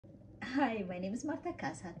Hi, my name is Marta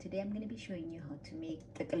Casa. Today I'm going to be showing you how to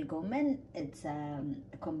make Tikel Gomen. It's a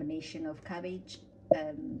combination of cabbage,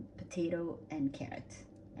 potato and carrot,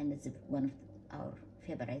 and it's one of our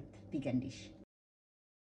favorite vegan dish.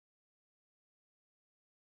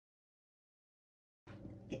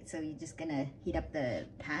 Okay, so you're just gonna heat up the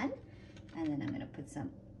pan, and then I'm gonna put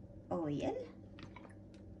some oil, onion,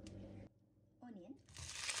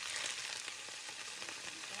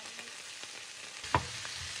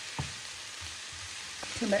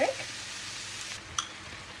 turmeric,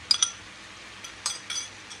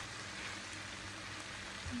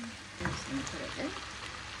 I'm just gonna put it in.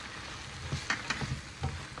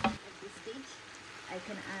 At this stage, I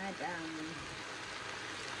can add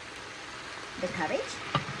the cabbage,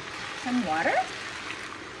 some water,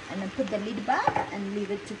 and then put the lid back and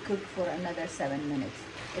leave it to cook for another 7 minutes.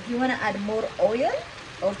 If you want to add more oil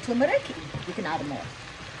or turmeric, you can add more.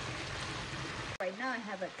 Right now I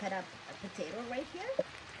have a cut up potato right here,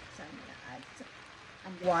 so I'm going to add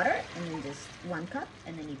some water and then just 1 cup,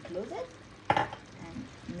 and then you close it and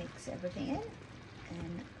mix everything in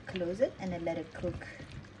and close it, and then let it cook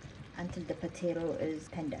until the potato is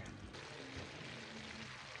tender.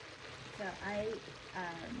 So I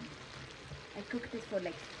cooked it for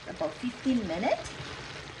like about 15 minutes.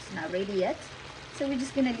 It's not ready yet, so we're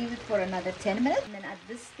just gonna leave it for another 10 minutes, and then at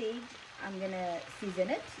this stage I'm gonna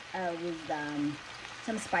season it with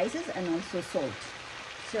some spices and also salt.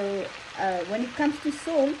 So when it comes to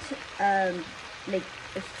salt, like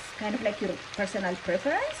it's kind of like your personal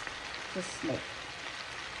preference, just like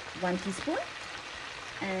 1 teaspoon,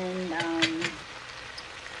 and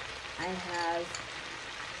I have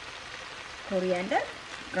coriander,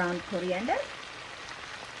 ground coriander,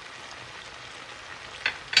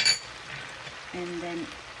 and then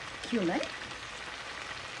cumin,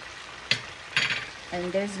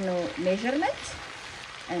 and there's no measurement.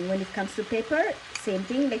 And when it comes to pepper, same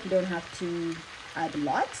thing, like you don't have to add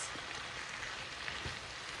lots.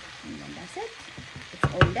 And then that's it,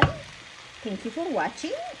 it's all done. Thank you for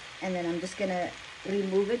watching, and then I'm just gonna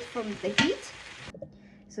remove it from the heat.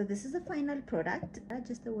 So this is the final product,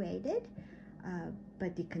 just the way I did,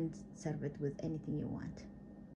 but you can serve it with anything you want.